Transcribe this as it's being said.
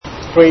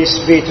Praise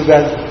be to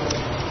God.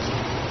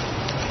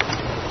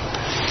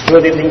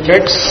 Good evening,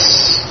 church.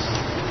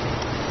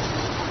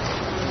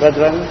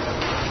 Brethren,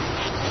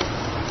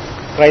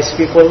 Christ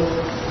people,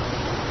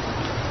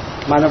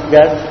 man of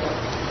God,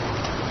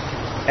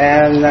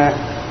 and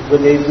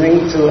good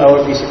evening to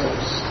our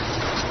visitors.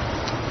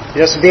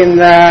 It has been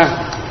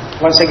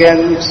once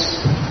again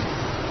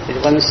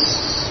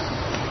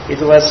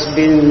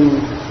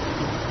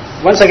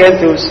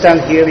to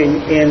stand here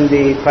in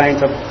the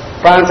front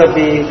of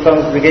the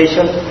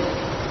congregation,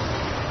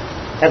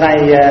 and I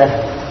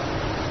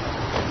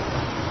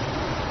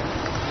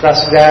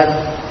trust God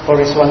for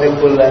His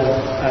wonderful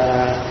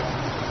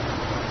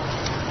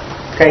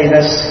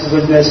kindness,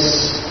 goodness,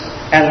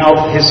 and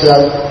of His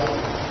love.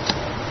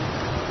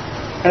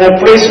 And I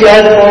praise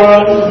God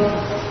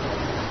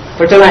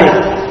for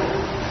tonight.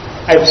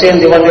 I've seen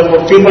the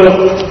wonderful people of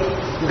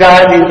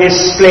God in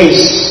this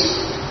place,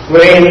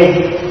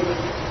 wherein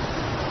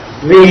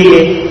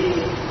we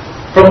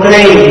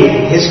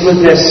proclaim His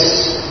goodness,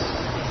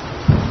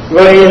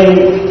 wherein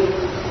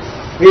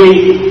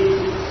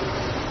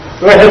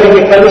we're having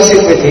a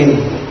fellowship with Him.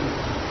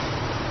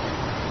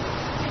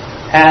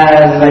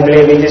 And I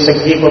believe it is a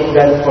gift of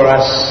God for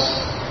us,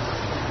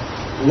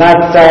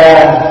 not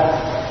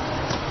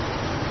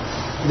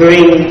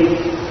doing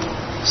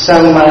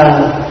some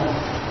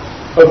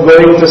or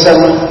going to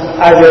some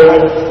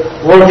other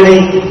worldly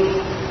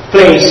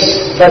place,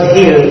 but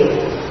here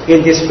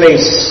in this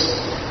place.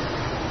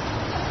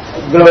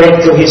 Glory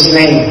to His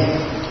name.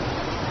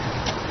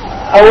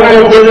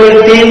 Our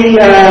general theme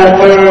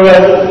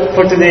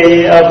for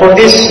today, for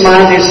this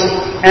month, is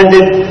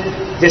ended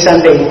this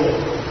Sunday,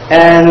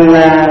 and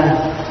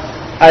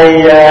I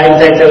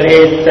entitled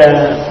it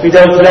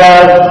 "Without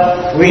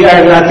Love, We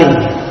Are Nothing."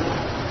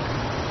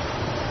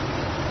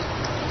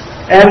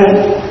 And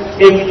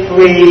if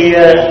we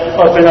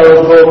open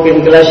our book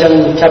in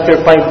Galatians chapter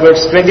 5,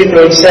 verse 22,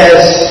 it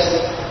says,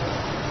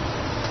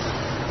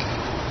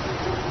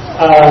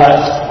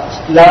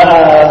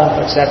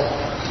 what's that?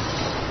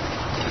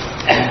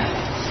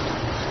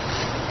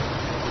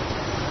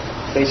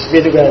 Praise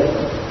be to God.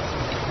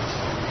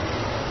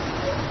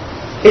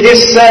 It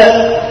is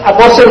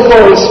Apostle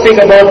Paul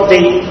speak about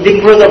the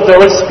fruit of the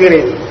Holy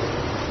Spirit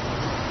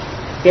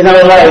in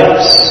our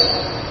lives.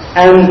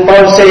 And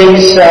Paul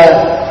says,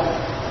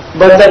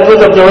 but the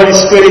fruit of the Holy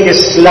Spirit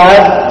is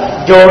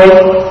love, joy,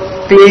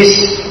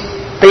 peace,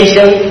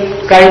 patience,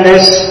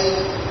 kindness,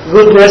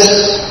 goodness,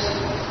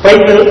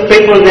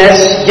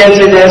 faithfulness,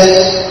 gentleness,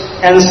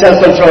 and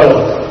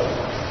self-control.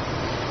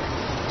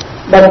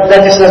 But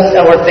that is not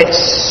our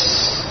text.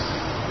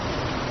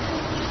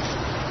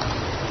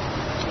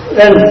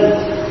 Then,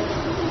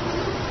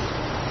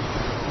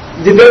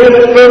 the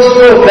very first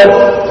word that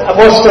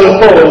Apostle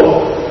Paul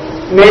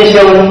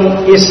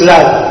mentioned is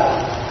love.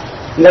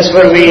 And that's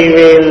where we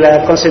will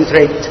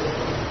concentrate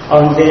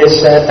on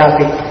this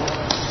topic,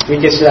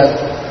 which is love.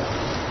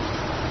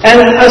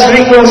 And as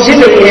we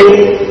consider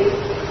it,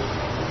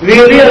 we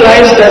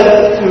realize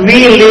that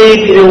we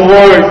live in a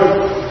world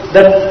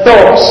that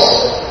talks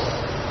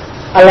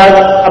a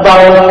lot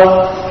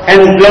about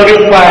and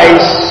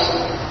glorifies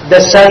the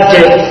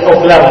subject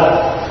of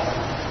love.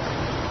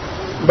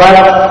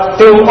 But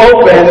too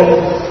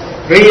often,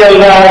 real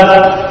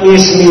love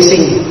is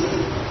missing.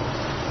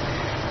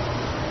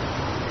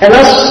 And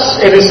as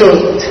a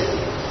result,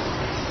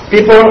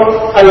 people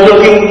are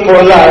looking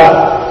for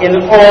love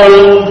in all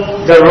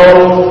the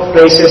wrong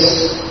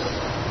places.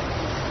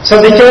 So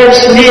the church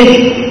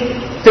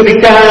needs to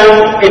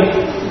become a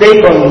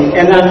beacon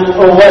and an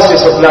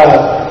oasis of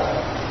love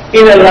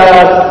in a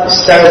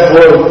love-starved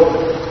world.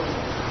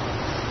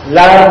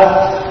 Love,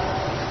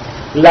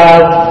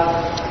 love,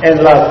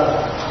 and love.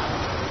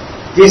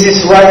 This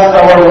is what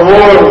our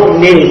world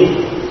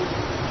needs,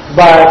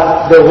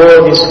 but the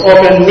world is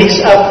often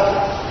mixed up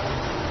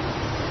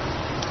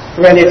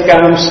when it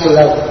comes to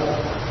love.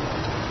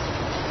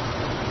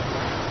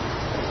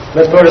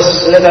 But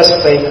first, let us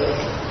pray.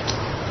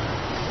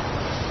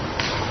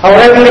 Our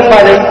Heavenly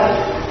Father,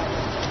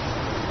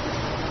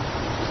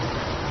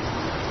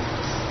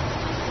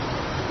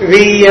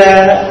 we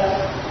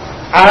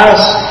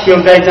ask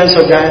your guidance,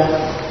 O God,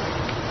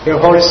 your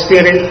Holy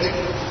Spirit,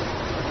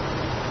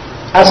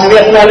 as we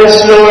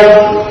acknowledge, Lord,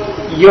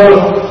 your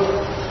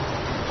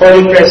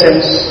holy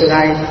presence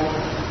tonight.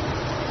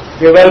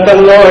 We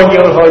welcome, Lord,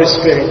 your Holy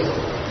Spirit.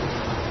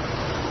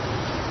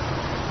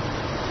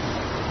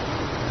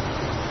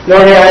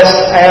 Lord,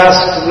 I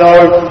ask,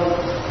 Lord,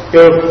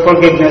 your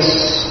forgiveness.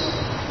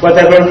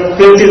 Whatever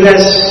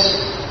filthiness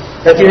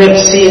that you have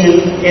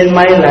seen in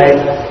my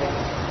life,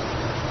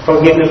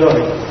 forgive me,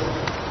 Lord,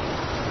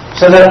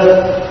 so that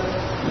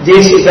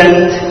this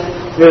event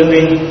will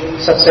be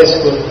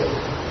successful.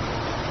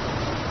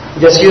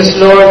 Just use,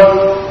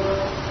 Lord,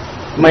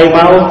 my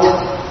mouth,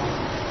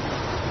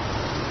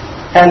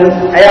 and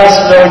I ask,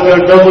 Lord,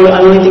 your double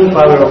anointing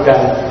power of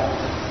God,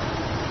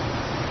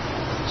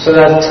 so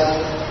that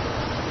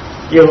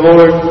your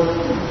word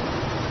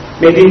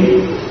may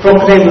be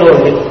proclaimed,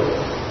 Lord,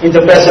 in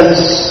the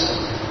presence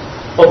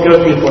of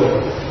your people.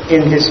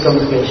 in this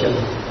congregation.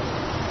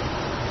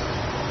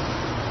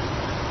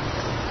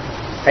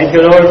 Thank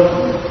you, Lord,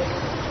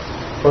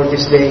 for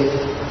this day.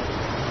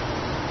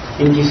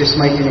 In Jesus'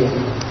 mighty name,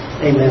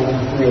 amen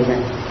and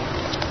amen.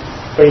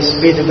 Praise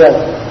be to God.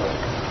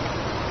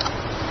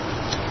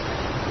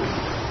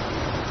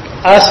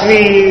 As we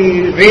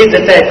read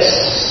the text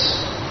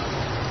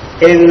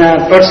in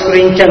 1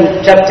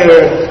 Corinthians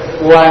chapter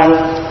 1,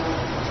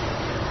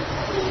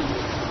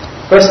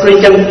 1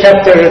 Corinthians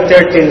chapter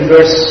 13,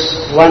 verse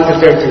 1 to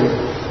 13.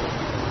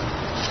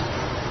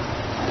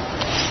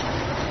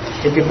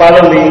 If you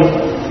follow me,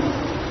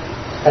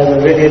 I will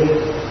read it.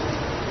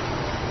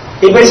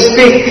 If I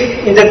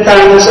speak in the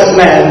tongues of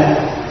men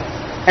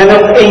and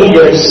of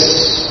angels,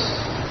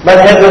 but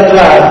have not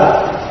love,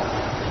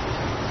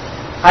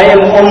 I am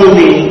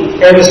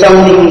only a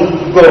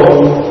resounding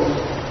gong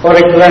or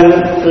a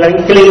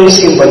clanging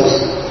cymbals.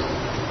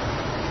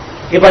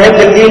 If I have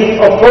the gift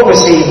of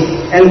prophecy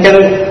and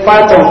can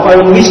fathom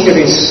all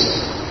mysteries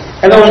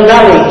and all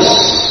knowledge,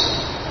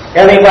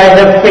 and if I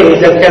have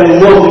faith that can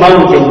move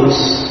mountains,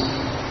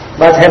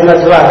 but have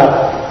not love,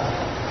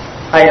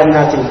 I am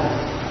nothing.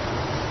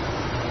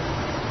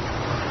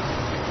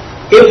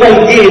 If I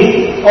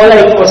give all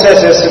I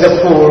possess to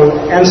the poor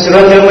and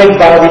surrender my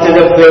body to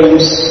the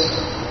flames,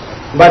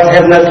 but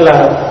have not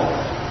love,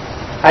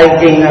 I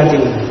gain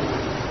nothing.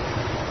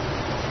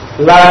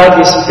 Love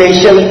is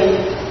patient.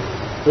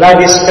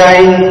 Love is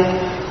kind.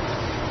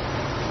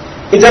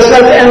 It does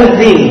not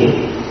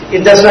envy.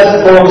 It does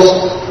not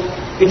boast.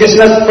 It is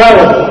not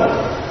proud.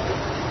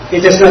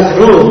 It is not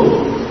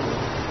rude.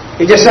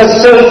 It is not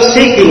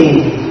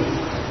self-seeking.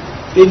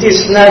 It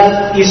is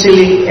not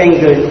easily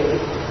angered.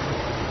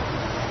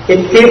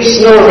 It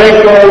keeps no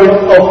record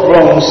of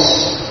wrongs.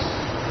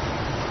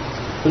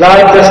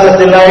 Love does not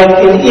delight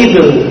in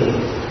evil,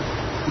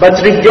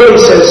 but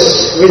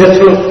rejoices with the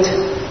truth.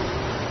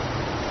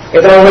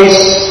 It always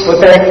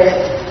protects,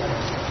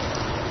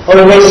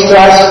 always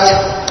trusts,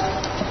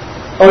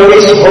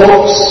 always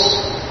hopes,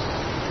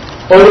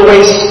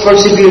 always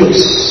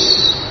perseveres.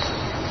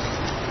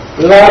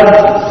 Love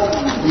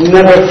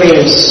never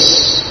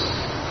fails,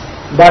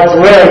 but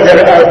where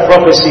there are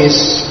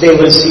prophecies, they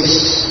will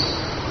cease.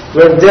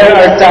 Where there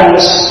are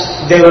tongues,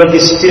 they will be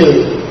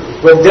still.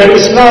 Where there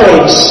is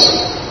knowledge,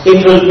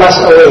 it will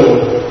pass away.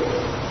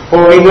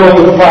 For we know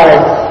in part,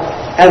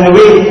 and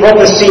we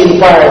prophesy in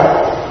part.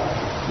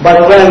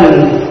 But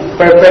when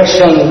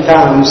perfection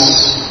comes,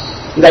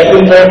 the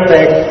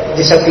imperfect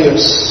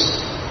disappears.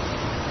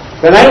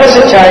 When I was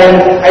a child,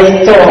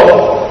 I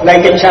thought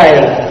like a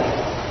child.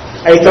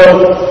 I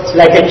thought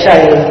like a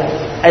child.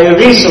 I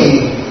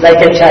reasoned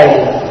like a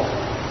child.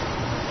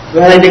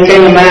 When I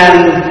became a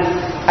man,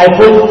 I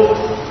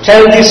put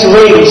childish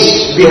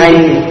ways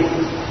behind me.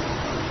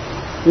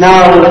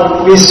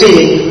 Now we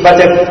see but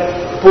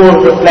a poor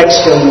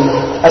reflection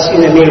as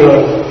in a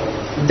mirror.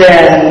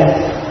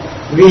 Then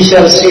we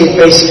shall see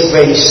face to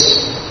face.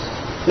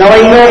 Now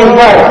I know in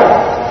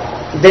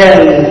part,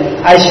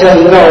 then I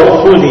shall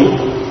know fully,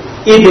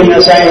 even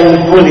as I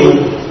am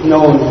fully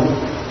known.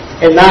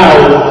 And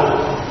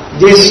now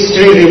these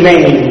three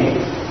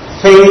remain: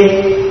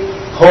 faith,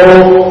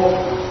 hope,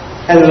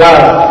 and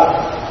love.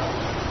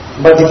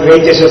 But the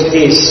greatest of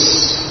these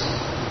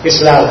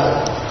is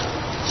love.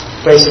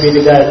 Praise be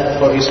to God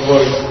for His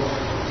word.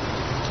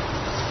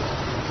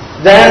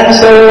 Then,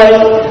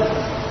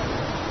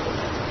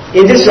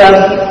 in this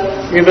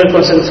love, we will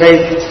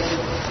concentrate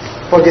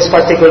for this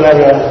particular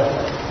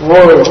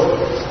word.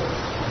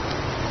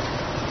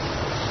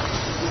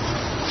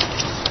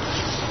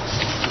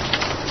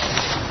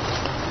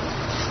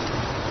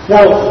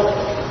 Now,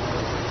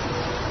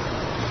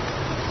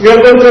 we are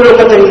going to look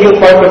at a new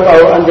part of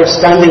our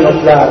understanding of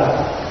love.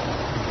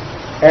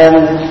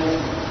 And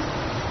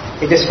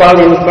it is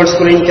found in 1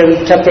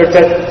 Corinthians chapter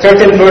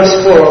 13,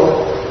 verse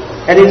 4.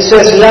 And it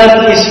says,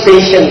 love is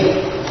patient.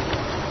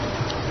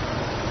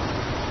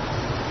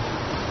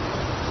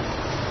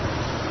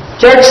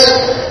 Church,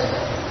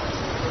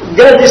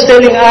 God is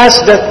telling us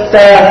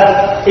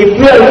that if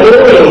we are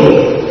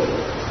growing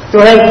to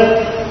have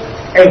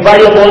a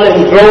valuable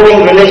and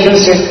growing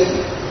relationship,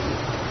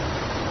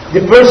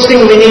 the first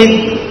thing we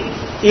need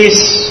is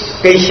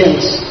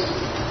patience.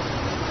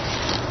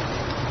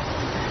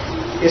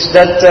 Is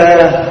that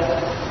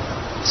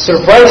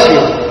surprise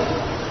you?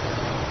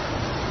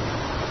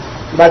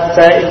 But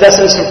it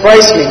doesn't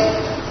surprise me.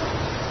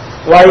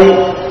 Why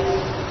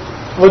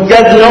would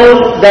God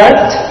know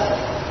that?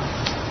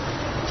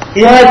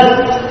 He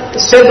had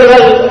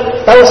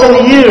several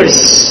thousand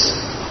years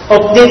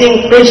of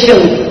needing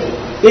patience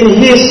in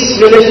His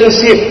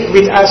relationship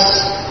with us.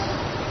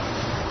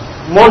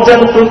 More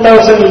than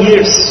 2,000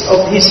 years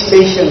of His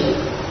patience.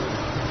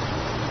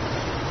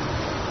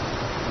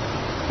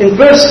 In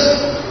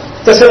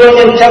 1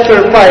 Thessalonians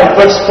chapter 5,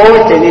 verse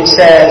 14, it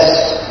says,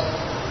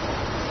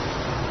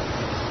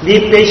 be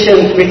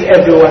patient with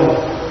everyone.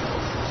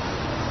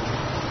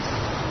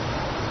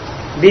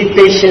 Be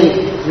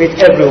patient with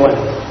everyone.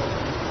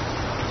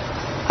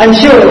 I'm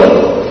sure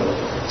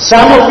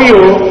some of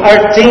you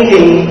are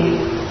thinking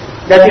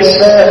that is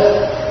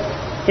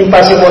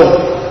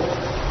impossible.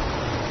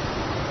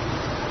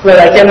 Well,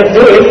 I cannot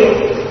do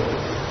it.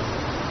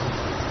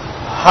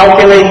 How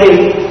can I be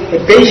a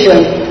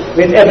patient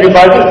with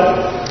everybody?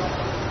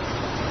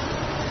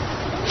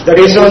 The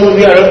reason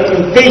we are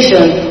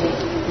impatient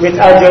with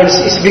others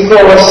is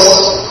because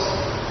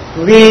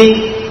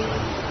we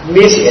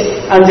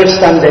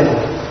misunderstand them.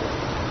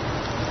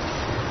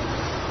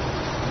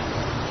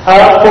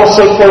 Our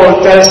Apostle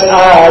Paul tells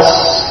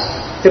us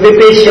to be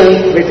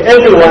patient with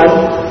everyone.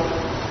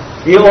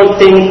 We all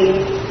think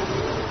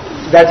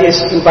that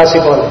is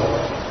impossible.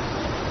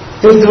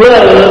 To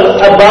dwell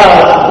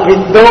above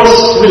with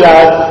those we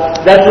love,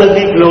 that will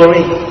be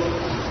glory.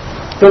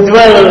 To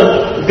dwell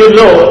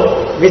below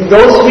with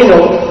those we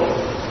know,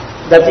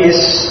 that is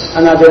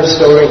another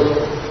story.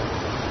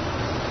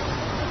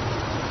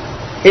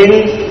 In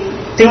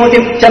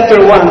Timothy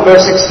chapter 1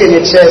 verse 16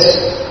 it says,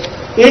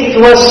 "It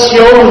was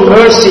shown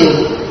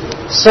mercy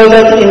so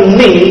that in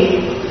me,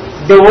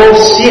 the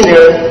worst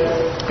sinner,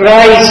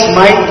 Christ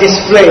might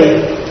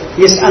display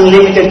His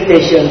unlimited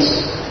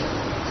patience."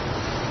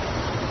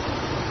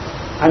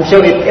 I'm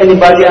sure if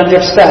anybody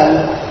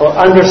understand or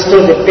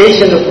understood the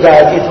patience of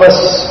God, it was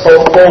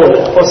for Paul,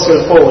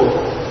 Apostle Paul.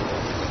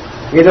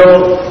 You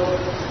know,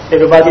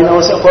 everybody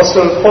knows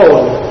Apostle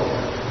Paul.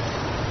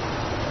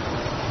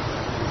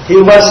 He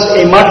was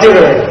a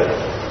martyr,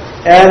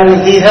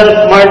 and he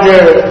helped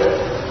murder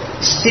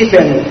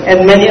Stephen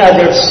and many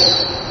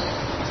others.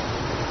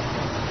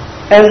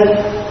 And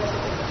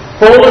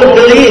Paul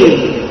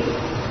believed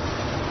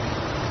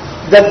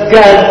that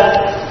God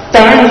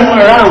turned him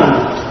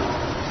around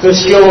to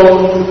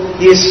show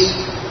His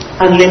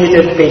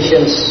unlimited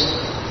patience.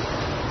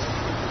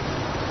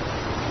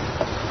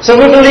 So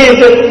we believe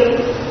that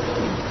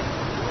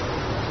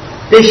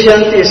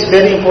patience is a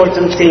very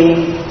important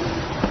thing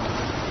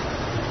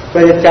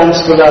when it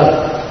comes to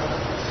love.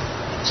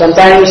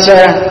 Sometimes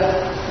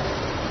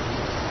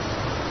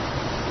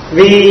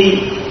we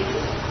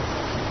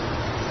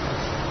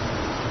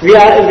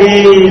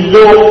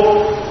look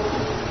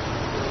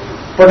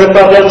for the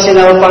problems in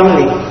our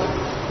family.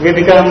 We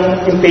become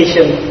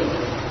impatient,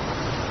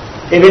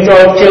 even to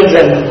our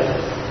children.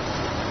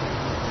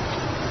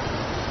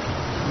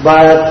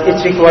 But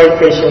it requires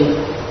patience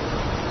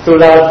to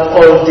love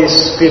all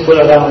these people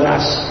around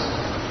us.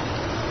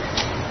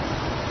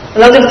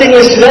 Another thing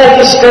is love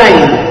is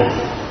kind.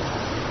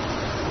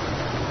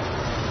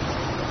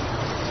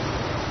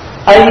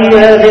 I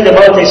read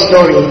about a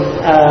story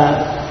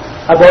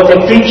about a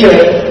preacher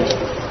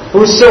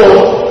who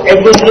saw a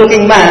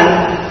good-looking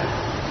man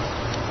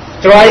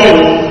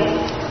trying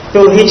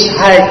to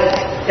hitchhike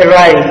a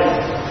ride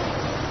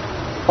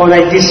on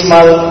a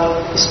dismal,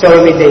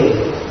 stormy day.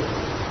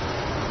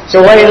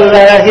 So while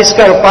his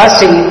car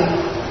passing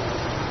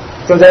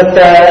to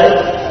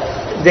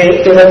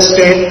that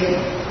street,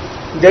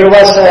 there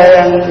was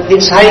a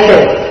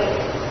hitchhiker.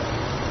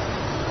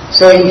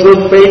 So in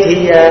good faith,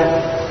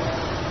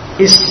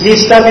 he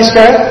stopped his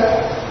car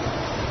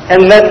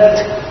and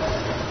let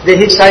the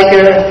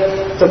hitchhiker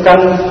to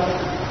come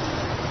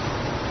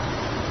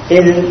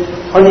in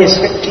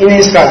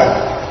his car.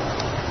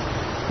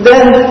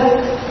 Then,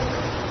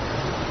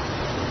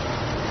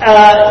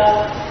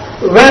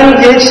 when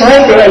the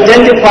hitchhiker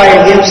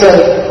identified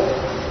himself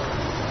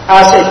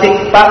as a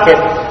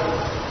pickpocket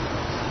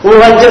who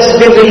had just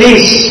been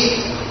released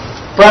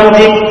from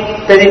the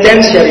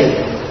penitentiary,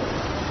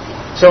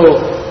 so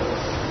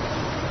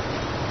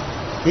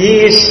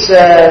he is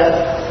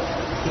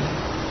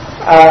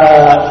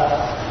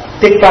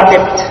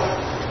pickpocket.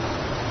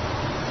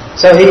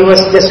 So he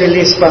was just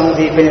released from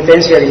the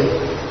penitentiary,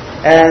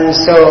 and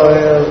so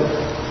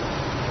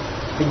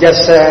he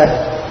just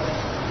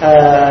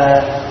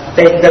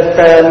take that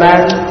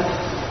man.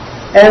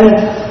 And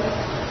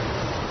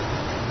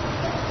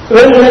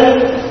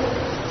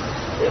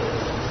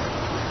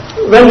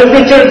when the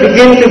preacher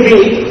began to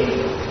be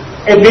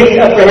a bit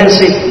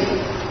apprehensive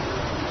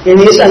in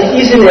his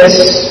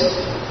uneasiness,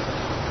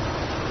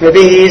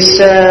 maybe he's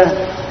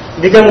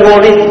become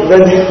worried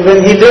when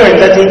he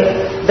learned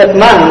that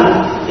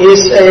man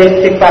is a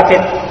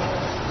pickpocket.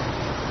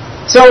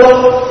 So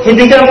he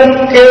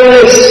became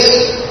careless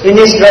in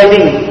his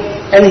driving,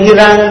 and he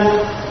ran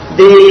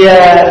the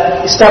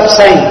stop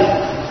sign.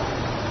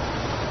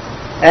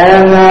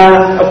 And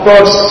of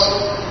course,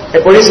 a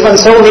policeman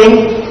saw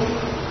him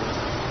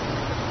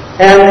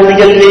and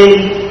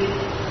immediately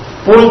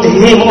pulled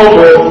him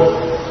over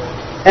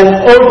and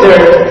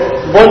ordered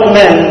both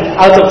men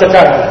out of the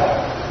car.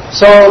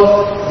 So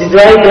the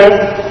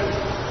driver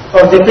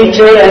of the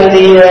preacher and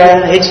the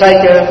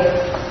hitchhiker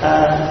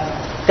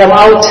come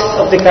out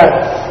of the car.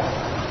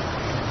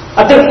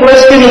 After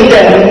questioning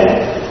them,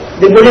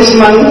 the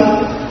policeman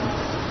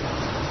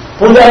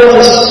pulled out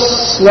his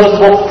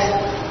notebook,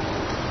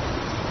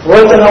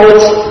 wrote a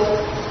note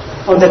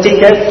on the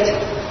ticket,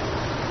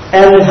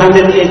 and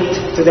handed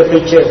it to the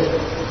preacher.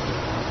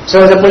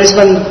 So the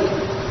policeman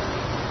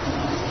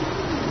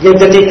gave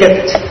the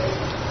ticket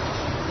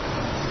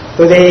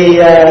to the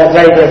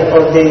driver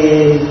or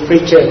the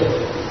preacher.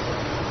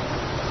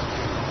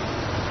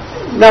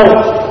 Now,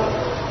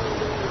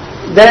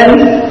 then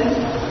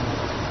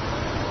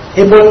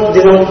he put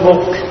the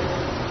notebook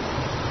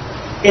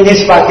in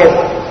his pocket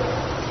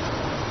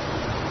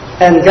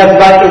and got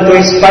back into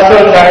his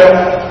patrol car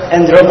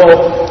and drove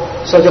off.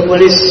 So the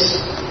police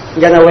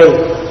got away.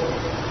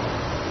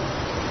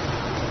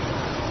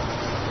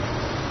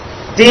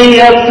 The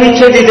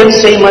preacher didn't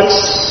say much.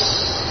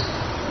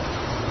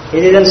 He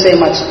didn't say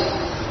much,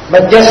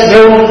 but just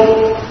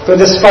drove to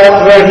the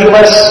spot where he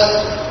was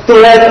to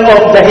let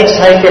off the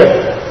hitchhiker.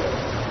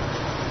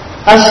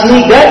 As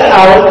he got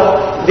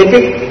out, the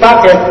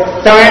pickpocket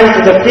turned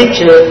to the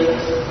preacher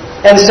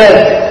and said,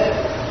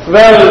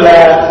 "Well,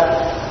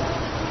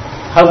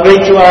 how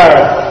great you are.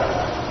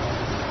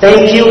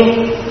 Thank you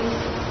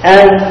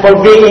and for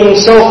being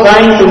so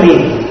kind to me.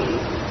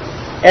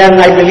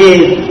 And I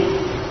believe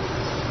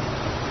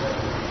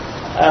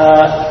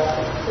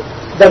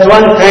that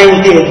one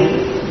kind deed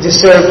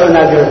deserves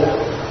another."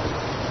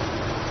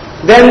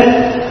 Then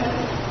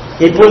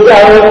he pulled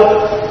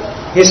out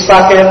his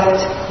pocket,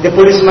 the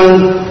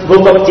policeman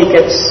book of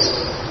tickets,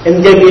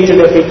 and gave it to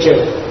the preacher.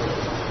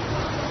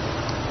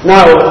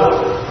 Now,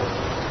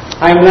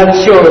 I'm not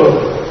sure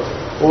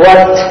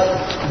what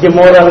the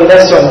moral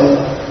lesson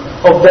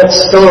of that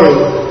story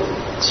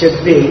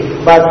should be,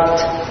 but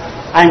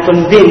I'm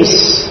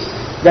convinced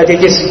that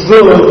it is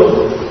good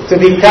to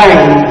be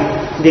kind,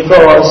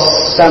 because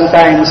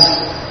sometimes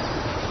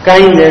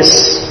kindness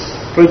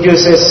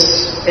produces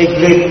a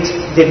great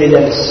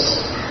dividends.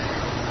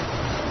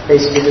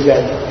 Praise be to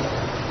God.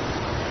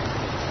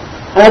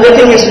 Another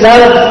thing is,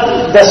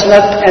 love does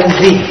not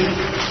envy.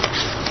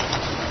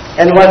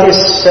 And what is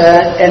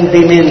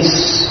envy means?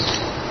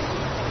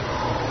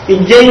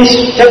 In James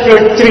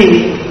chapter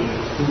 3,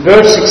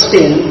 verse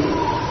 16,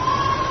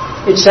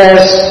 it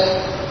says,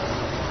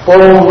 "For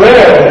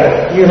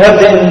where you have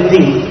the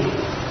envy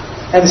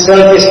and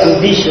selfish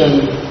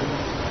ambition,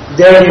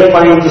 there you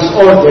find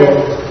disorder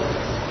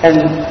and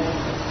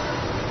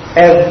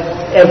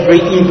every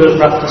evil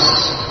practice."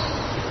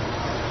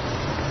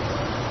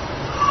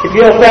 If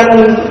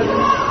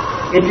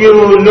you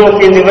look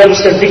in the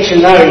Webster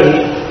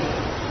dictionary,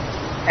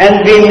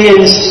 envy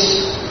means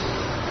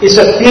is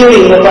a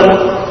feeling of an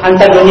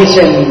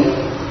antagonism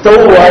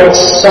towards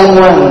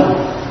someone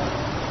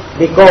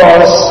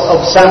because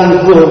of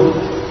some good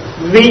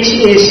which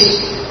he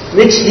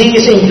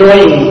is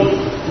enjoying,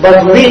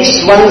 but which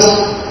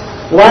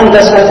one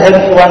does not have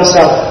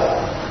oneself,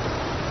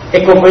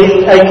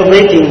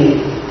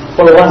 accommodating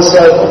for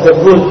oneself of the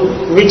good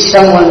which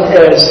someone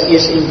else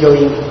is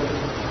enjoying.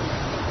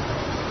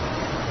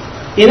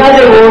 In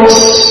other words,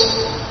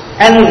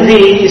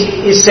 envy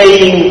is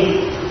saying,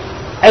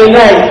 "I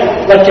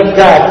like what you've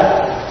got.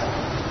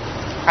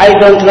 I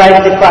don't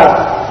like the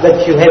fact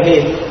that you have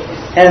it,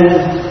 and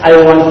I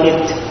want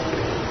it."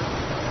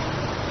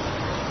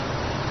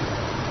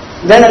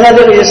 Then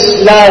another is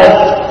love.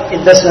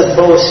 It does not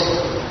boast.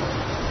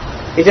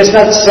 It is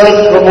not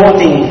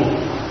self-promoting.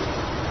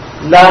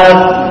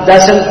 Love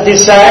doesn't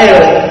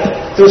desire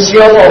to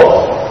show off.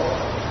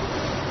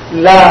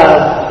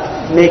 Love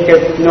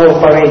maketh no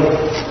parade.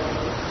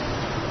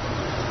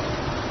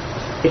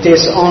 It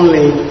is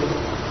only,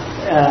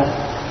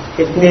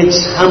 it needs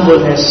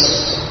humbleness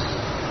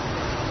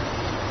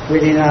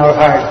within our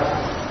heart.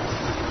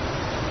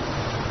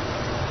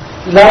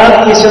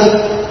 Love isn't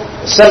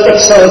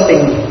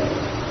self-exalting.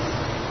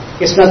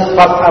 It's not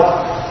puffed up.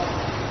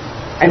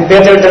 I'm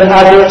better than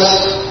others.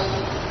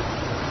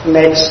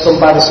 Makes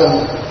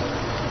comparison.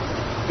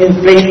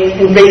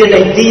 Inflated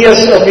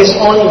ideas of his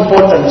own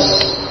importance.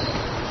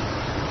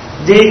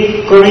 The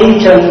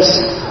Corinthians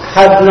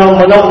had no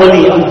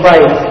monopoly on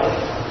pride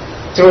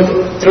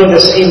through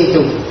the same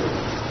too.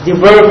 The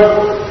word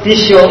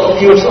 "pisio"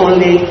 occurs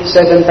only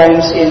 7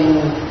 times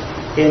in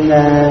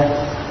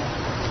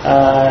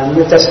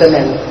New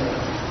Testament,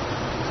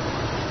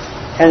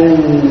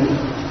 and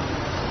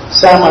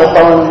some are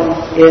found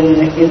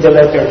in the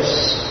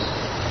letters.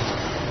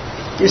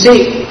 You see,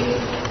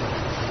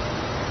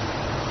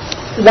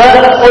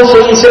 that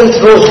also isn't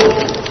true.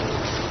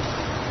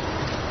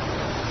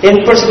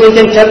 In 1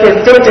 Corinthians chapter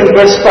 13,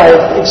 verse 5,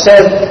 it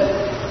said,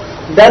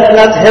 "That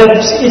not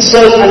helps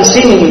itself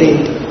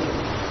unseemingly."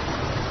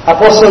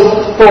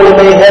 Apostle Paul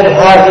may have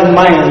had in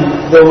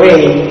mind the way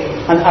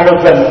an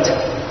arrogant,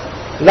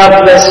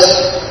 loveless,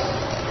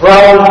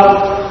 proud,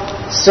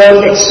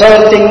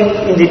 self-exalting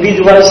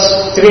individuals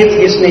treat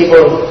his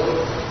neighbor.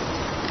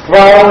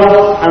 Proud,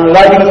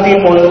 unloving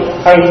people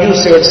are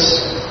users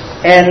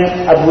and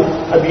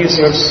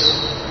abusers.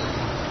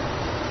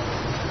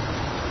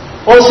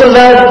 Also,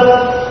 love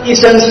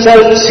isn't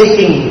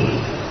self-seeking.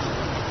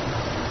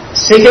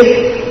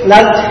 Seeketh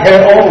not her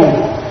own,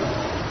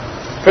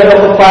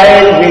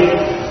 preoccupied with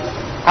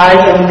I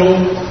and me.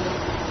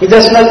 He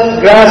does not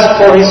grasp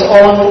for his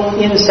own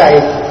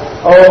insight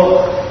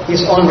or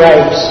his own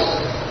rights.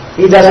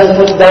 He doesn't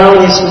put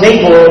down his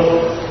neighbor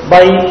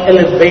by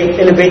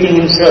elevating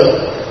himself.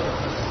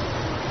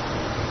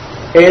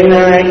 In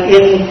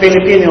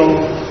Filipino,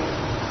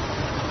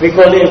 we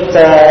call it,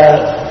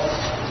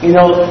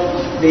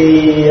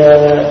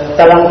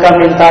 talangka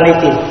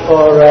mentality,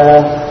 or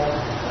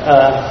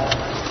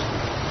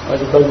what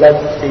do you call that?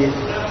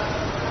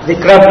 The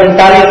crab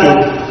mentality.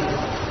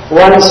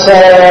 Once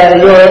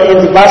you're in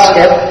the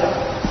basket,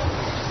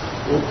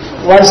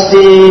 once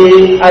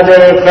the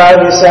other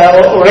crab is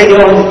already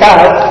on the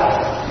top,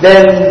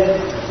 then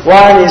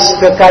one is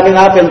coming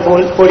up and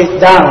pull it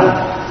down.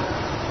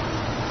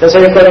 That's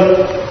why we call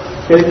it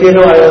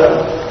Filipino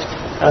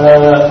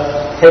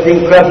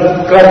having crab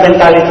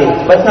mentality,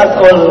 but not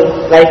all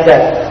like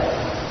that.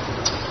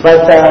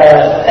 But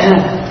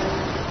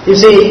you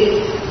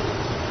see,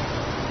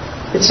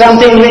 it's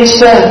something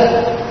which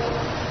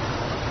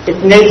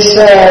it needs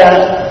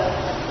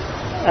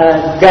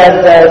God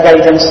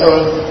guidance, or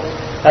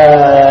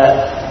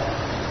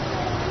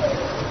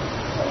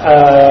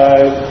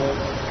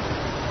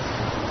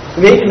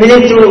we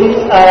need to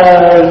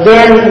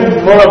learn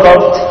more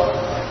about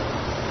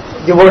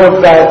the Word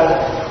of God.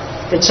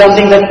 It's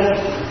something that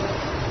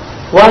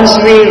once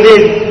we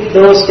read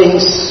those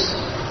things,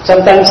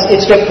 sometimes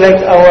it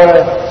reflects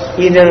our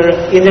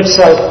inner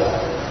self,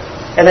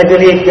 and I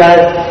believe God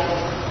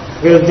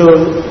will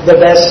do the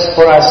best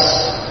for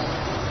us.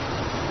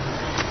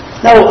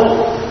 Now,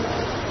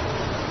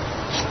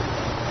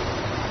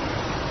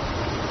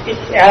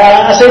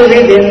 as I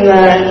read in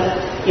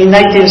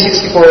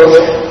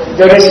 1964,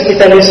 there is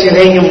Italy's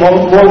Eugenio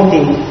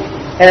Monti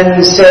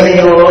and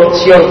Sergio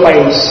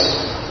Sciorpaes.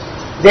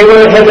 They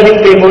were heavily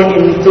favored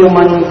in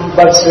two-man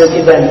bobsled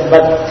event,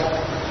 but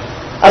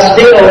as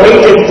they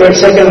awaited their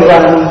second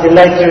run, the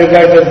lightly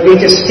regarded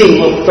British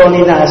team of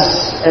Tony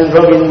Nash and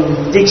Robin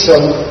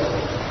Dixon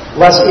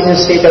was in a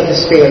state of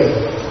despair.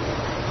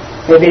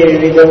 Maybe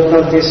we don't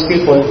know these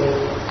people.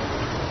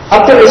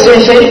 After a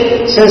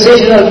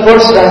sensational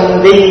first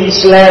run, their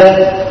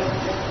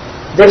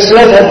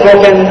sled had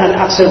broken an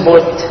axle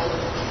bolt,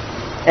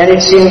 and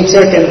it seemed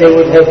certain they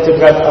would have to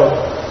drop out.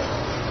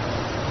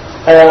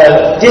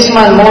 This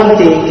man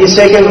Monty, his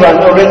second run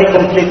already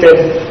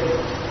completed,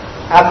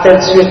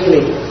 acted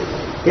swiftly.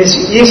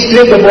 He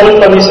stripped the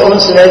bolt from his own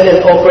sled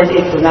and offered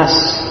it to Nash.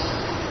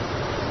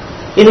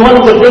 In one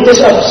of the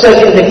greatest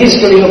upsets in the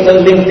history of the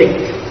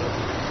Olympic,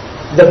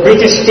 the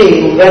British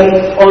team went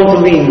on to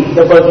win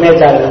the gold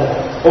medal,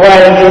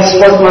 while the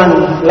sportsman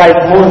like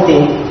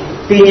Monty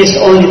finished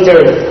only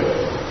third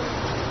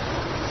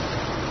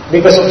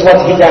because of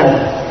what he done.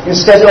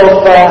 Instead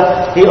of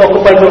he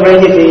occupied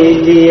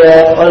already the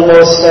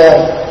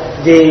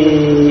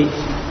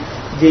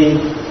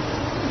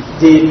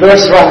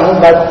first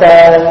run, but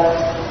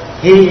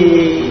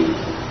he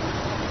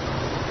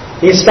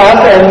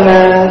stopped and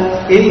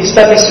he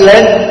stopped his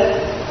sled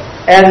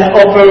and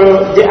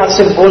offered the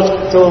axle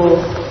bolt to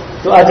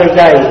other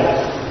guy.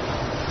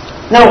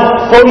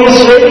 Now, 4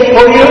 years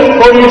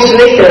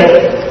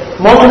later,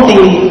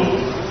 Monty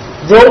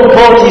drove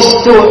both his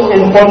 2-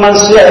 and 4-man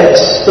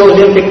sleds to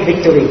Olympic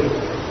victory.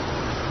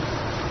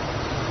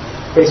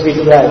 Praise be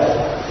to God.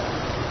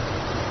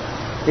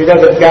 We know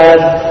that God,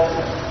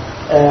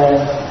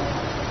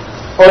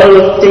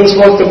 all things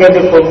work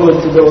together for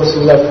good to those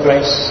who love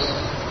Christ.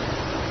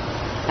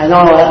 I know,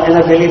 and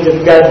I believe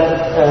that God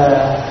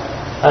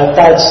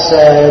touched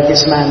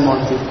this man,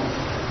 Monty.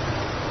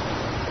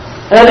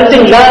 Another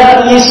thing,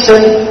 God is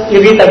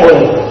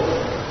irritable.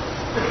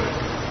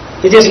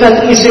 It is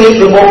not easily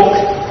provoked.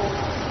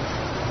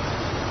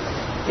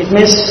 It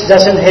means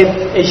doesn't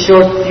have a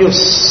short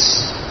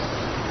fuse.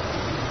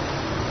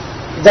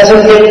 It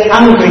doesn't get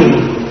angry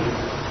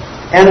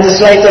and the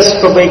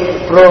slightest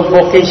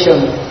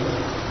provocation.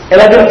 A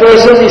loving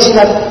person is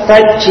not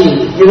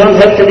touchy. You don't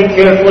have to be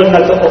careful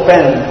not to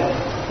offend,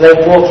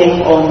 like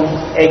walking on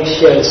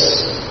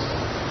eggshells.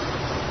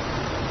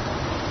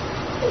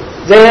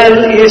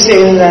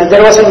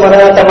 There was in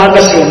Maranatha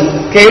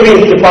magazine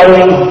carried the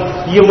following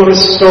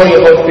humorous story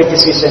about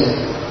criticism.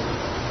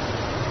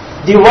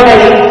 The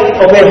wife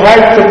of a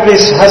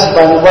hard-to-please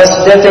husband was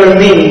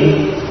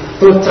determined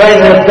to try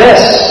her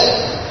best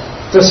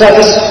to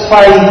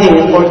satisfy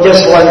him for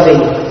just one day.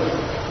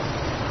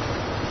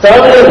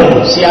 "Tell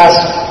him," she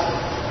asked,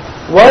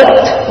 "what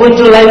would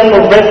you like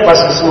for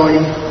breakfast this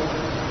morning?"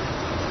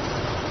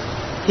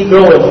 He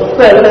growled,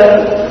 "Well,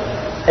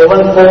 I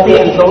want coffee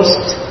and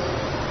toast,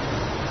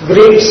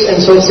 grapes and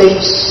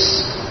sausage,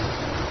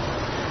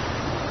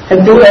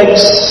 and 2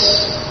 eggs,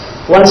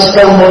 1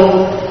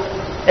 scrambled,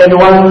 and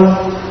 1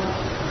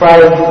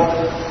 fried."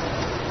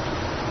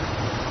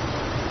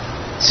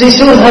 She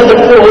soon had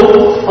the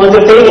food on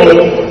the table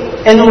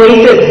and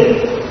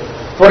waited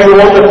for a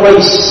word of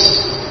praise.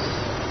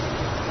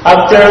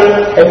 After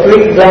a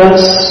quick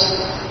glance,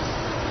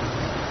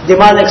 the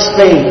man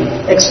explained,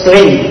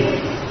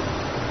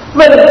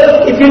 "Well,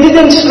 if you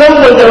didn't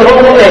scramble the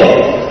whole egg."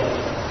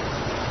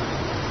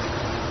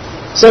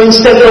 So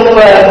instead of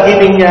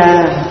giving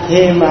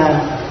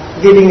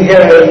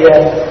her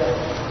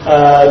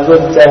a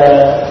good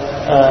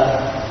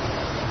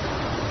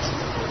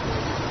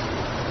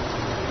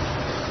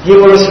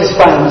humorous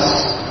response,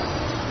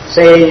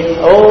 say,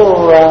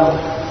 "Oh,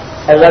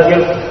 I love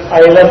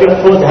your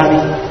food,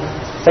 honey.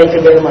 Thank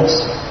you very much.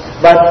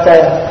 But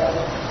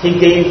he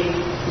gave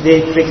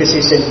the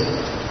criticism.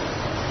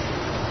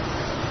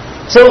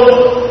 So,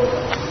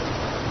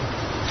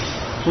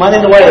 man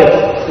and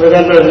wife,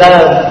 remember,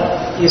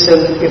 love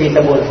isn't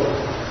irritable.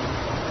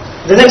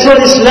 The next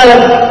one is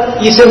love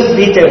isn't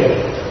bitter.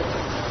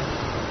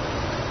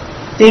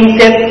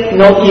 Thinketh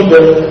no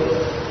evil.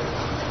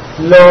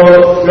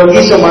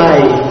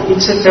 Logisomai.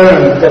 It's a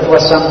term that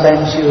was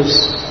sometimes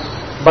used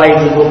by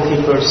the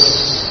bookkeepers.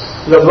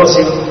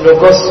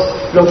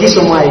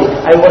 Logisomai.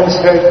 I once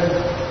heard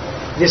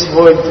this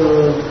word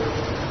to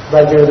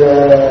Brother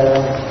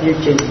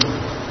Eugene.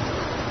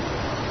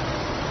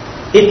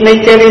 It may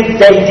carry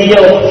the idea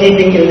of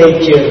keeping a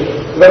ledger.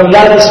 When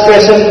love is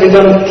present, we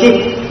don't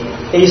keep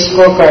a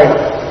scorecard.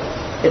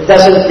 It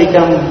doesn't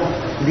become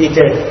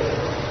bitter.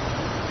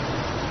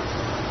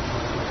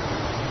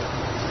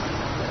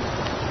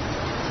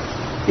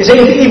 You see,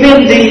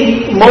 even the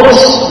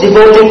most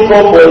devoted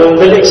couple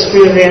will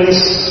experience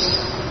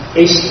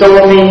a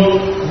stormy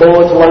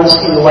boat once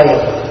in a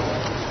while.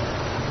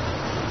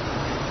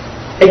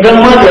 A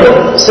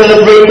grandmother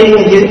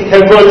celebrating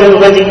her golden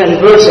wedding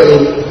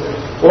anniversary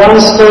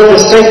once told the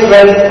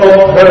secret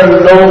of her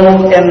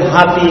long and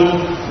happy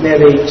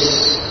marriage.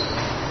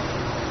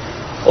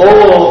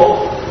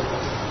 Oh,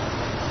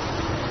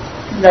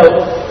 now,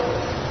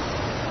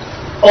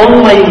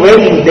 on my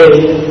wedding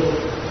day,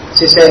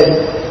 she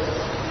said,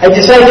 I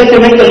decided to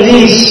make a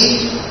list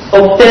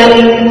of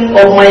 10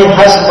 of my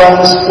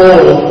husband's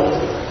faults,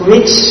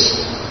 which,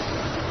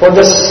 for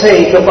the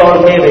sake of our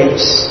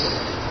marriage,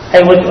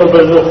 I would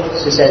overlook,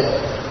 she said.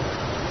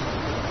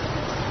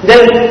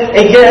 Then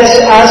a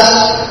guest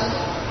asked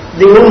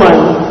the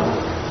woman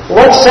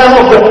what some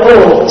of the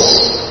faults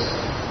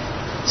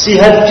she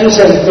had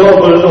chosen to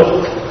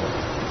overlook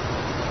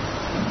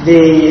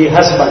the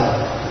husband.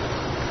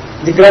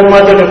 The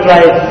grandmother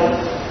replied,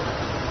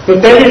 to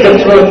tell you the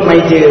truth, my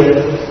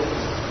dear,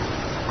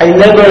 I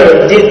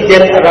never did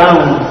get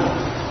around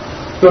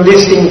to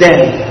listing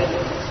them.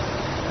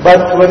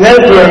 But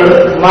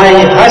whenever my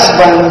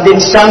husband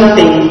did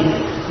something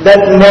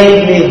that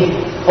made me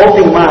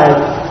hopping mad,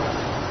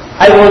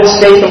 I would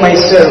say to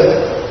myself,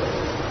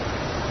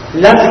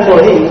 lucky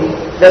for him,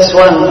 that's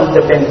one of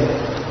the 10.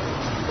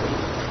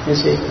 You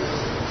see.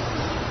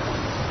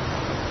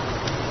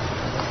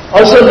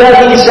 Also,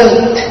 God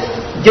isn't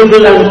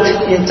jubilant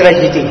in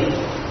tragedy.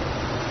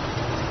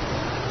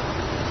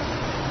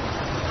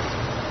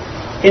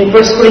 In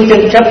 1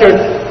 Corinthians chapter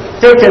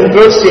 13,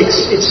 verse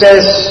 6, it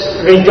says,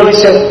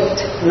 rejoiceth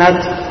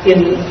not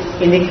in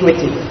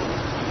iniquity.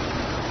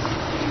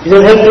 You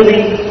don't have to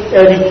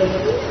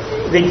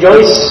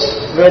rejoice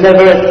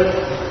whenever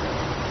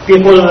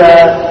people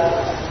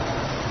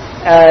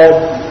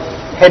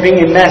having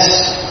a mess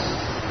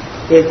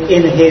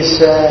in his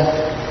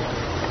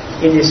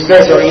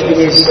place or in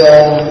his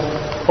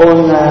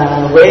own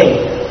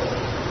way.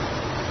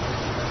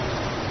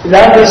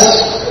 Love is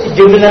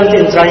jubilant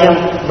in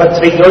triumph, but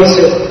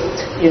rejoiceth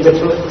in the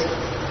truth.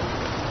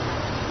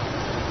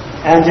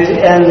 And this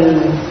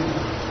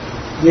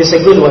is a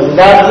good one.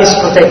 Love is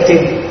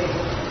protective.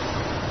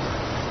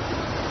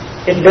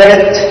 It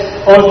beareth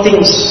all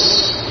things.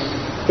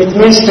 It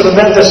means to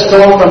prevent the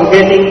storm from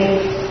getting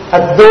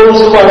at those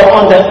who are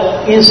on the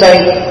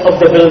inside of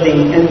the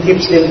building and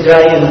keeps them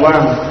dry and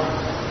warm.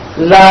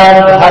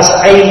 Love has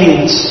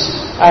eyelids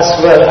as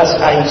well as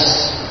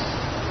eyes.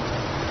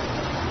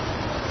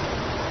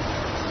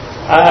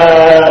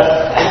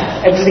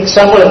 A good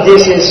example of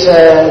this is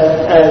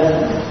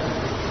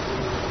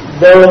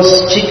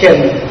those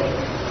chicken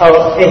or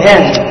a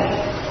hen.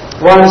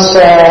 Once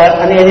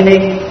an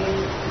enemy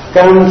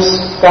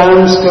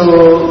comes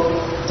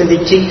to the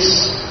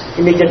chicks,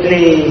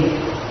 immediately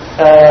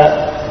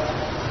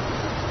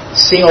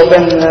she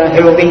open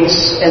her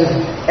wings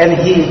and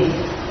hid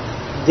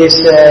these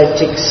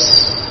chicks.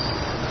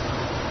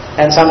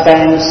 And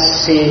sometimes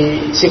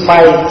she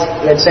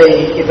fight. Let's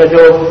say if a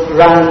dog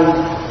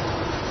run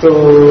to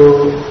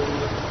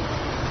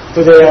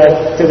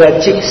the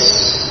chicks,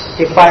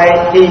 he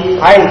fight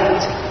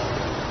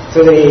to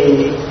the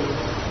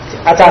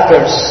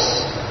attackers.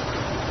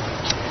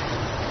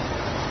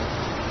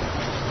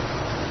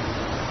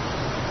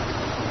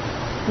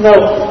 Now,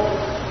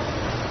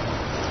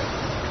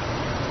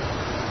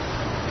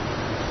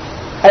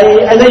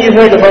 I know you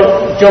heard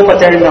about Joe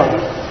Paterno.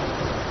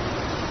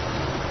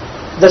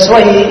 That's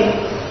why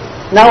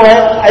now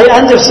I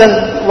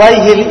understand why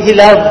he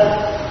loved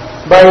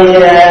by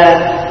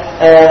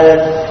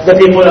the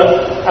people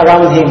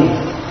around him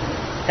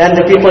and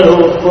the people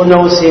who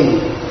knows him.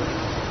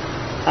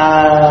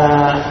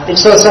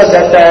 It's so sad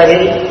that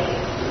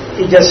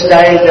he just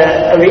died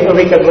a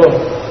week ago.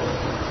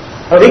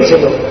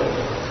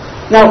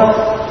 Now,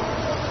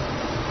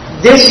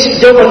 this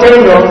Joe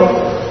Paterno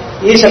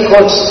is a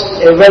coach,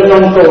 a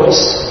well-known coach.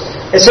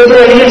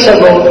 Several years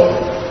ago,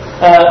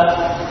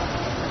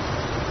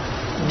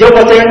 Joe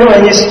Paterno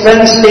and his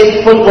Penn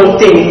State football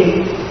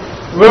team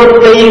were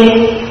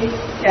playing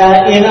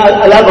in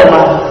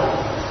Alabama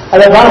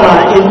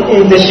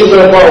in the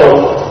Sugar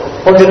Bowl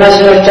for the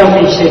national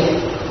championship.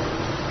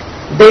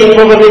 they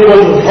probably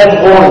would have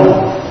won,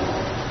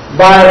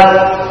 but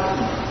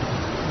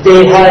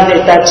they had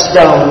a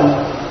touchdown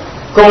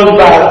called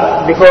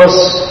back because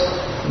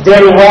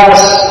there was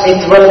a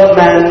 12th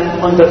man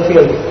on the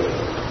field.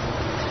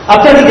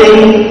 After the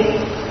game,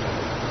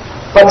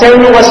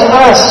 Paterno was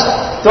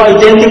asked to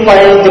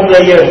identify the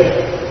player.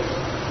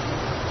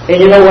 And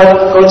you know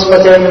what Coach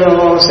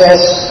Paterno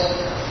says?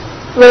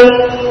 Well,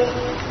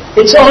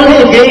 it's only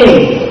a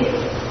game.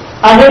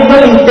 I have no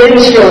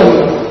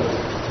intention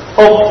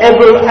of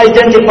ever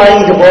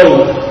identifying the boy.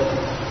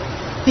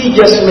 He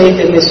just made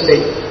a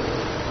mistake.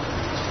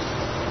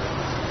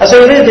 As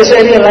I read this,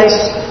 I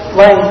realized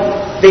why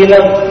they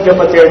love Joe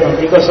Paterno,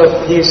 because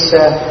of his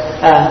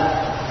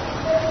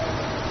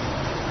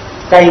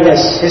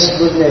kindness, his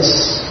goodness.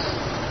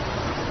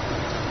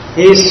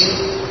 He is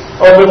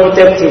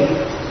overprotective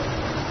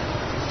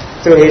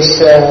to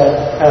his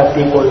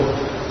people,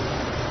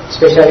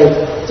 especially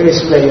to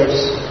his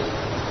players.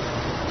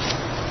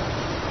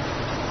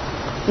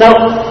 Now,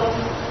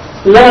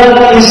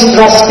 love is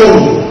trusting.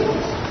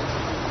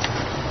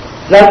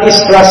 Love is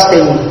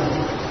trusting.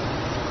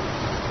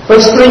 1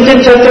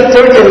 Corinthians chapter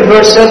 13,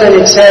 verse 7,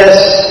 it says,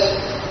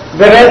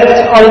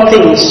 "Beareth all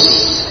things,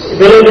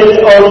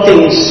 believeth all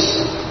things,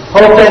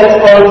 hopeth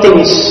all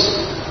things,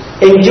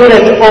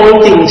 endureth all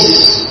things."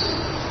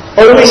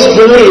 Always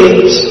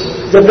believes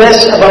the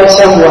best about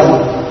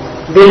someone.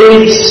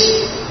 Believes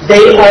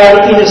they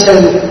are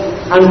innocent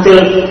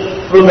until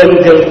proven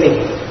guilty.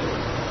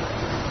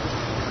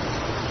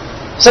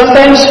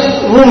 Sometimes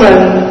women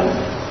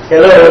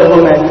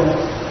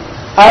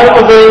are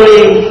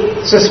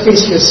overly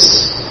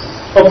suspicious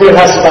of their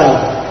husband.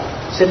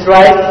 Is it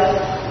right?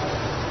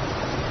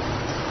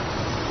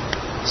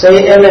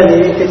 Say amen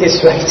if it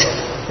is right.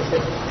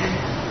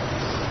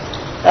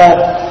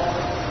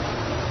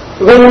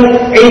 When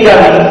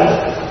Adam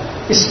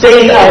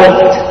stayed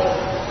out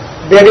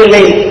very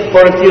late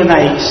for a few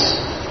nights,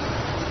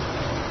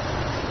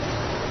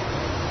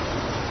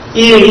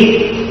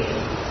 Eve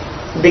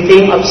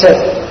became upset.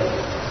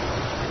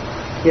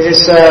 This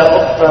is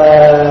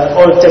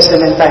Old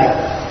Testament time.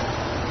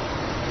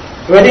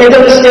 When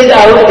Adam stayed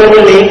out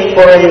very late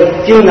for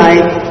a few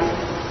nights,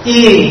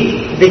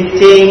 Eve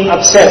became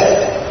upset.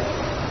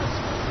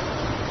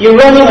 "You're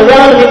running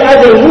around with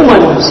other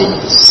women,"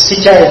 she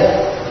chided.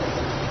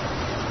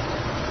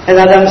 And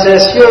Adam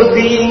says, "You're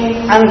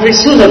being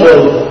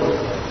unreasonable."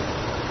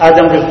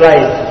 Adam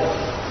replied,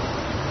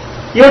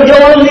 "You're the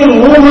only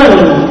woman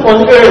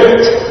on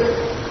earth."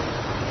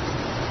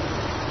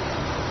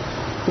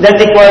 Then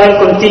the quarrel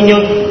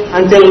continued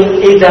until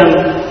Adam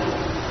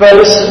fell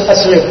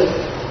asleep,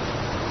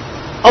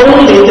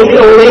 only to be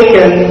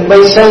awakened by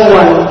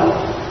someone,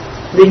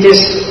 which is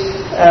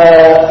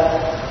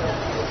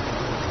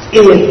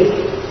Eve,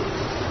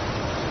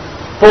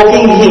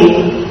 poking him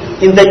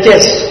in the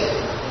chest.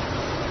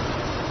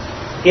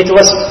 It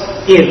was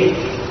Eve.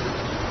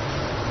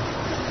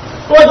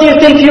 "What do you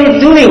think you're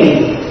doing?"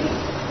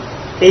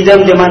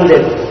 Adam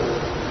demanded.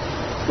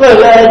 "Well,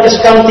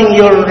 just counting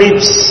your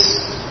ribs,"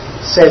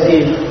 said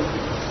Eve.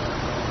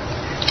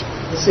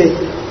 You see,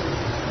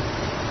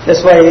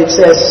 that's why it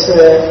says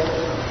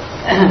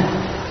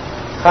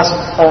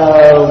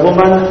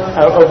women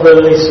are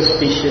overly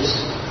suspicious.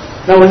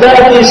 Now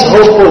love is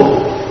hopeful.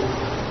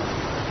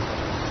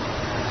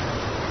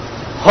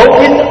 Hope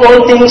in all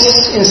things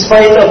in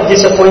spite of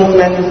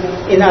disappointment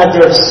in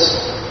others.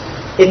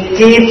 It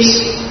keeps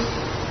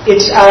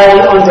its eye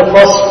on the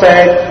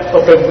prospect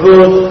of a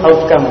good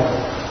outcome.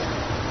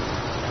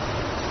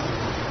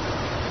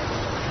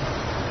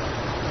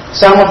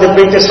 Some of the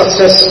greatest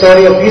success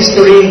story of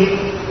history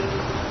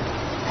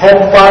have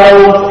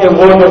followed a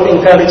word of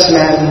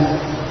encouragement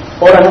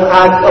or an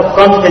act of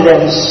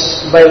confidence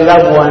by a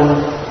loved one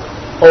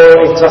or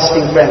a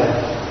trusting friend.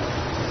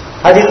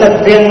 Had it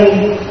not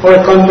been for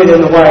a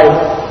confident wife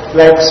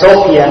like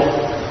Sophia,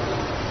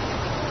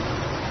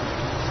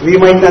 we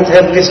might not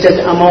have listed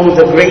among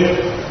the great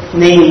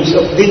names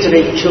of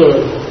literature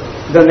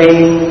the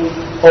name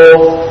of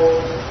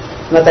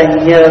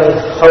Nathaniel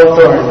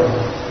Hawthorne.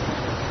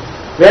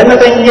 When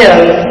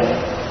Nathaniel,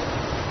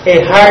 a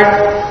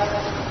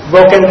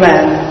heartbroken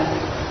man,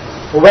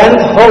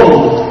 went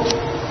home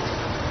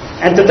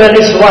and to tell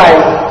his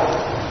wife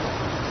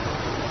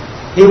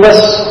he was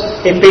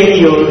a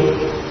failure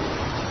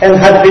and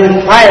had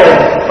been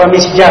fired from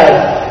his job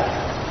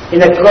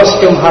in a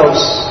costume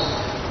house,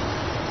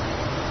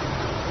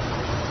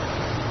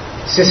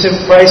 she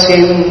surprised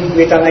him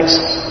with an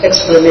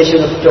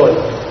exclamation of joy.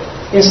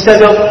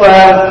 Instead of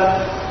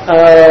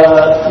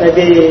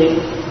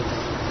maybe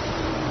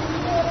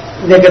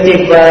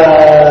negative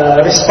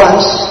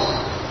response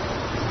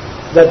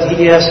that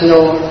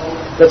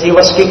he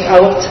was kicked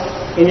out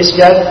in his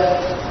job,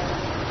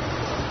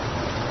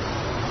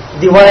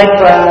 the wife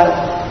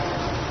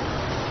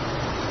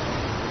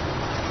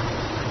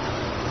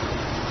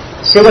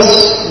she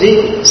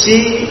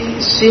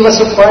was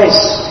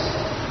surprised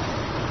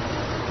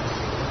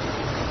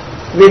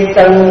with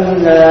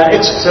an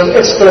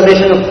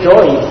exclamation of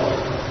joy.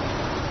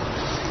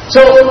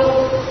 So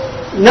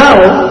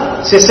now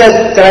she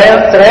said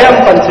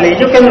triumphantly,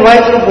 you can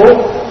write your book.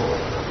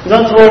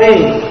 Don't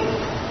worry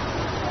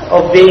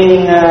of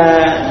being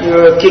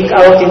you're kicked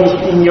out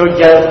in your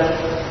job.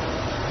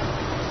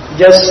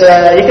 Just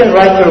you can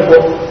write your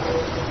book.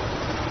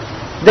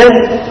 Then,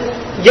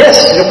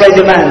 yes, replied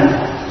the man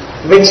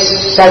with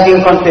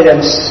sagging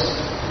confidence.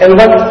 And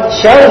what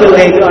shall we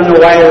wait on a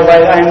while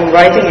I'm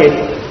writing it?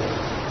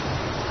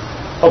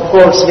 Of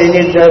course, they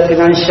need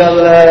financial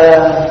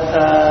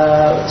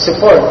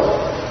support,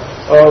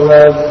 or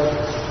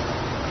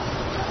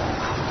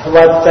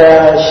what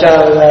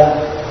shall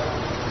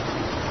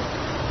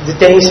the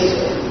things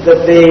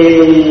that they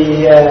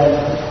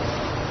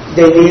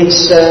need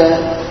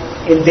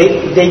in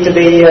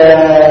day-to-day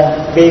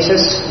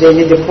basis. They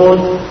need the food,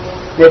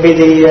 maybe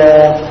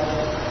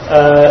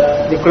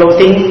the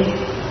clothing.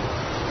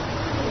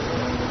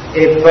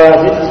 If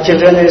the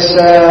children is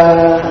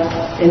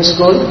in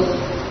school,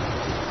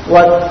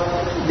 what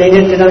they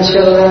need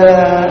financial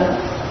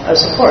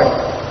support.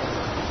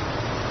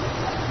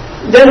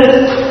 Then,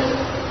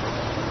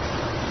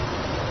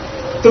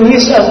 to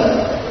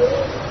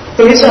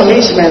his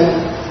amazement,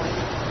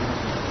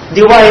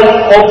 the wife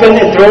opened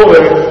a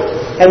drawer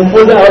and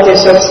pulled out a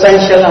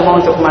substantial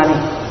amount of money.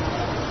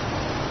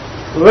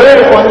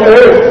 Where on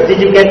earth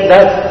did you get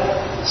that?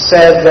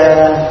 Said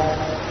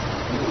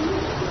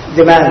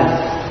the man.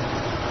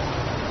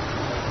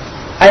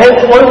 I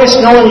have always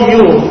known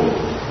you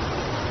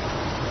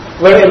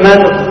were a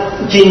man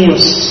of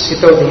genius, he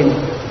told him.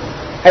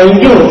 I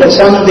knew that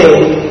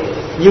someday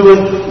you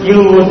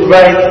would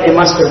write a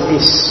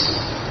masterpiece.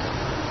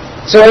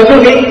 So every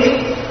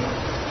week,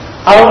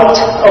 out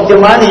of the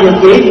money you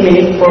gave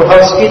me for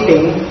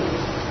housekeeping,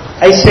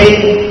 I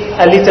saved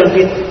a little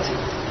bit.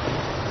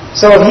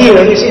 So here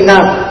is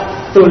enough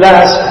to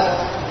last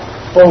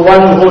for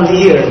 1 whole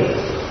year,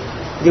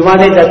 the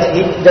money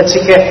that she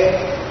kept.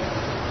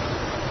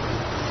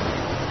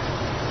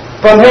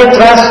 From her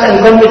trust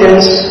and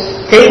confidence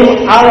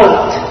came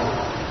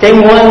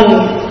one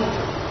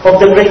of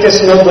the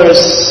greatest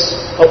novels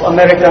of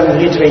American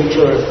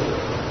literature,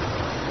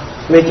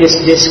 which is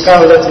The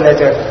Scarlet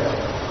Letter,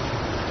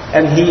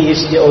 and he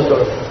is the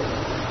author.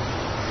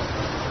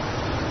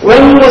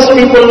 When most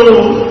people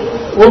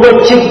who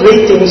achieve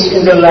great things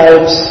in their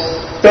lives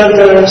tell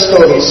their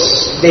stories,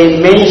 they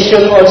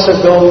mention also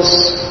those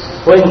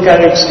who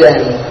encourage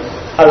them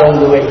along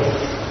the way.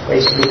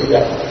 Praise be to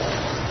God.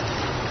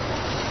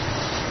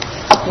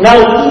 Now,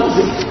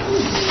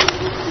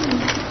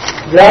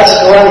 the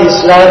last one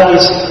is love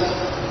is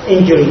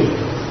injury,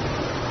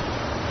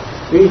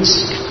 which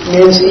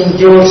means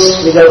endures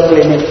without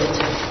limit.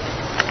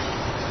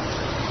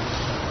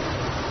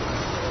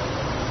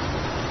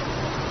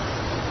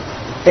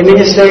 A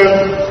minister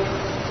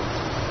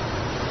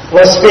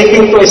was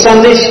speaking to a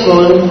Sunday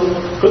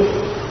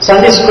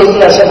school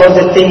class about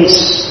the things,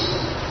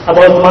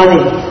 about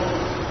money.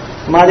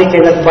 Money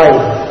cannot buy.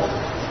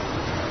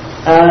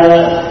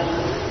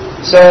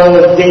 So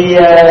the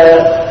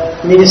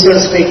minister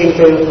speaking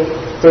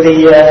to the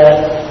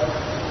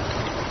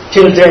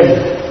children,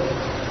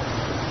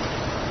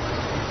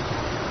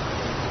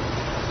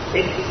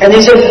 and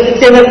he said, it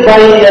cannot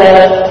buy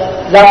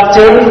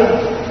laughter,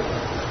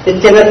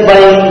 it cannot buy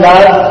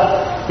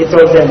love, he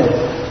told them.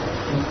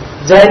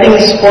 Driving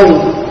his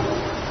point,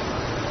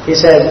 he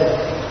said,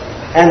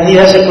 and he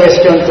has a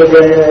question to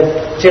the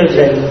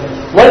children.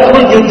 What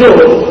would you do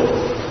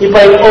if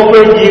I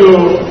offered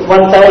you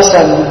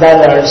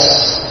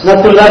 $1,000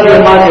 not to love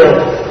your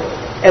mother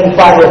and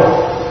father?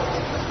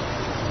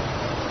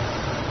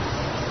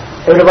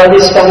 Everybody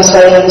stands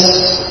silence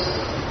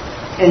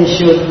and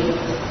shoot.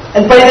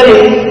 And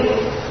finally,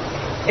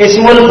 a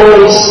small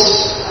voice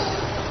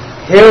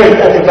heard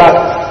at the back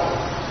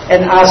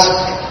and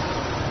asked,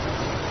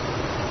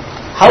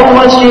 how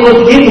much you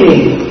would give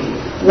me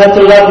not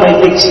to love my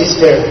big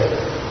sister?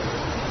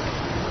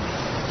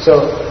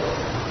 So,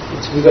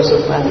 it's because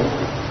of money.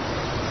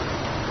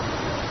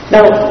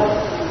 Now,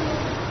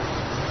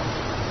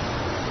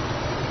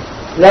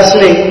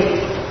 lastly,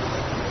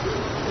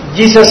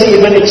 Jesus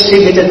even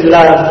exhibited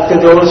love to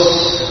those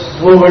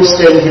who were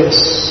strangers,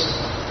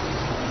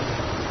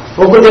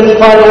 who couldn't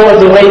follow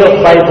the way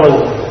of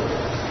Bible.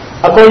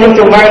 According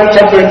to Mark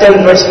chapter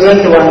 10, verse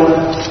 21,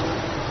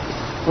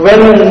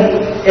 when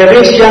a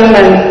rich young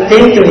man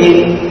came to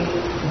him,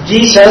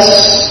 Jesus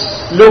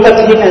looked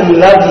at him and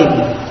loved him.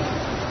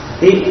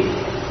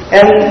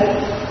 And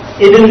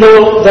even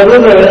though the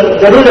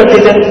ruler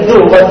didn't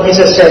do what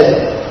Jesus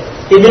said,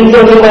 even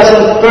though he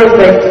wasn't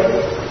perfect,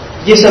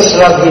 Jesus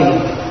loved him.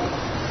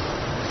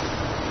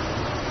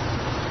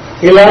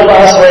 He loved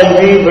us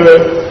while we were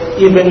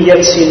even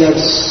yet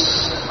sinners,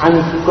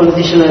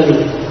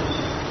 unconditionally,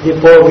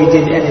 before we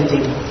did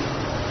anything,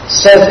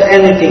 said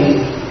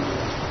anything,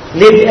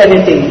 lived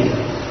anything.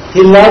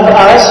 He loved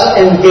us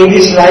and gave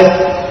His life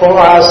for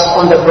us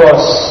on the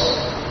cross.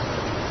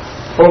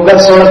 For God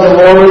so loved the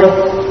world.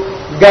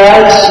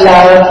 God's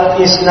love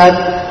is not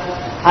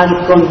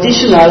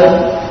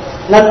unconditional.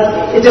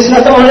 It is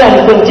not only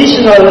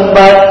unconditional,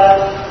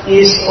 but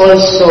is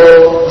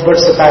also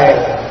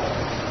versatile.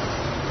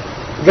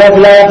 God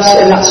loves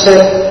and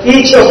accepts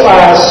each of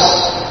us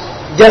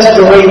just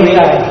the way we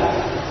are.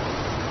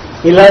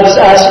 He loves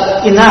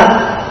us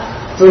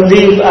enough to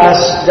leave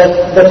us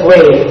that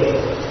way,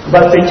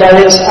 but to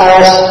challenge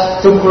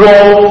us to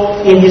grow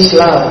in His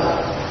love.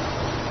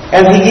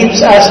 And He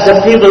gives us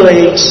the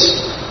privilege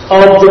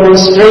of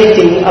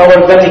demonstrating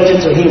our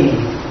gratitude to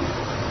Him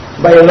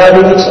by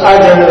loving each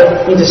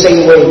other in the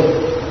same way.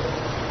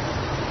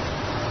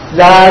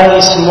 That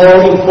is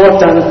more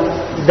important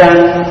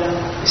than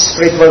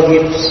spiritual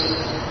gifts,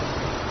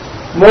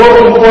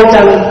 more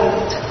important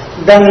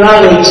than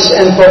knowledge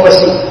and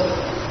prophecy,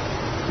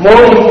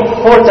 more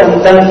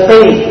important than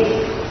faith,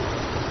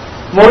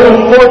 more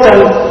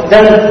important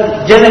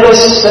than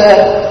generous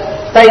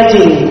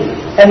tithing,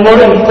 and more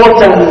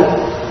important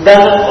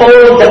than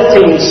all the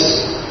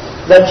things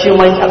that you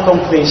might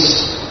accomplish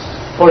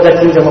for the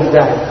kingdom of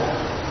God.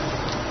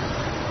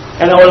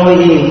 And all we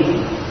need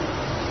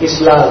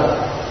is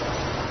love.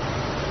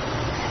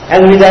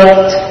 And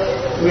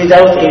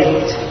without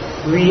it,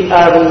 we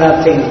are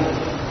nothing.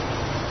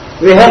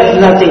 We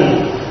have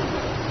nothing.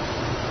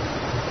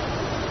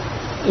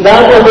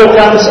 Love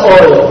overcomes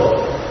all,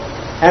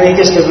 and it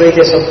is the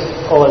greatest of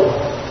all.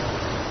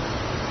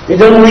 We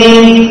don't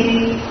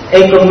need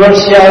a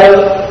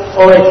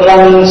commercial or a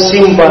clanging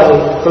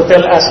symbol to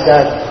tell us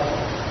that.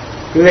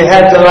 We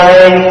have the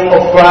life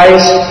of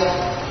Christ,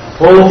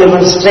 who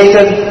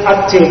demonstrated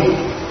active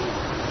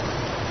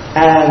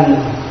and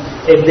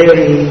a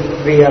very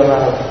real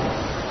love.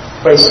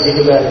 Praise be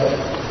to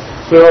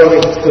God.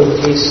 Glory to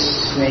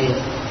His name.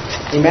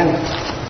 Amen.